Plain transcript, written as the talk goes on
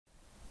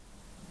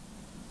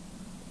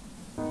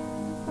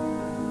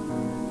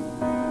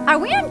Are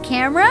we on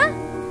camera?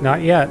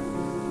 Not yet.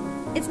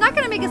 It's not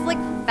gonna make us look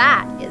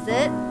fat, is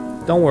it?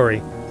 Don't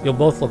worry, you'll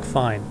both look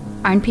fine.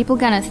 Aren't people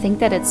gonna think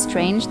that it's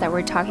strange that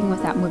we're talking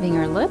without moving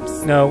our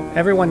lips? No,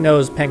 everyone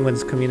knows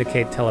penguins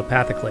communicate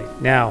telepathically.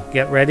 Now,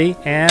 get ready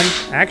and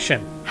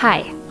action.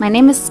 Hi, my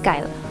name is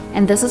Skyla,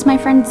 and this is my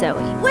friend Zoe.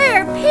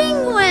 We're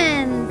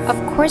penguins! Of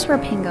course we're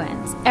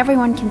penguins.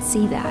 Everyone can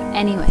see that.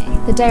 Anyway,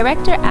 the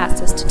director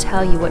asked us to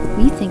tell you what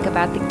we think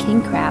about the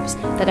king crabs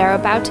that are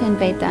about to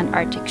invade the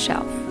Antarctic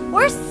shelf.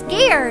 We're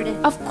scared!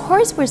 Of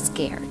course we're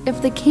scared.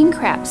 If the king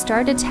crabs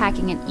start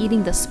attacking and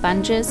eating the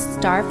sponges,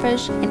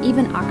 starfish, and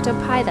even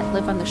octopi that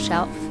live on the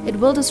shelf, it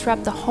will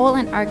disrupt the whole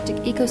Antarctic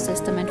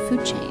ecosystem and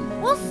food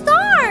chain. We'll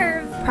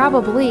starve!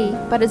 Probably,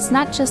 but it's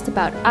not just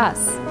about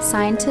us.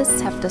 Scientists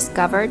have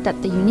discovered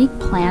that the unique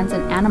plants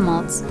and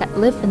animals that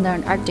live in the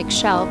Antarctic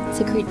shelf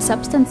secrete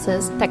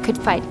substances that could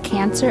fight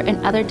cancer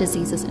and other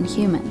diseases in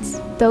humans.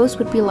 Those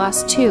would be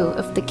lost too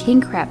if the king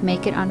crab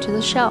make it onto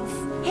the shelf.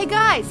 Hey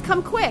guys,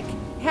 come quick!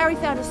 Harry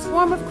found a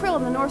swarm of krill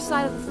on the north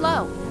side of the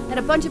floe, and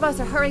a bunch of us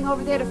are hurrying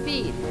over there to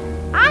feed.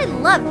 I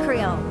love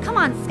krill. Come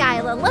on,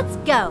 Skyla, let's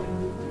go.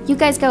 You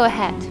guys go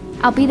ahead.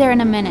 I'll be there in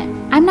a minute.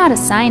 I'm not a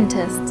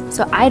scientist,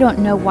 so I don't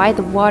know why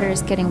the water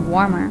is getting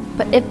warmer,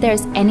 but if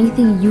there's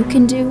anything you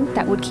can do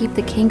that would keep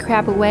the king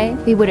crab away,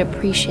 we would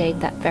appreciate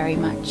that very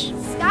much.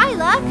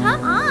 Skyla,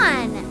 come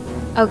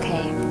on.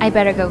 Okay, I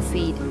better go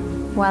feed,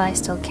 while I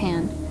still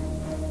can.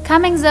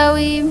 Coming,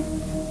 Zoe!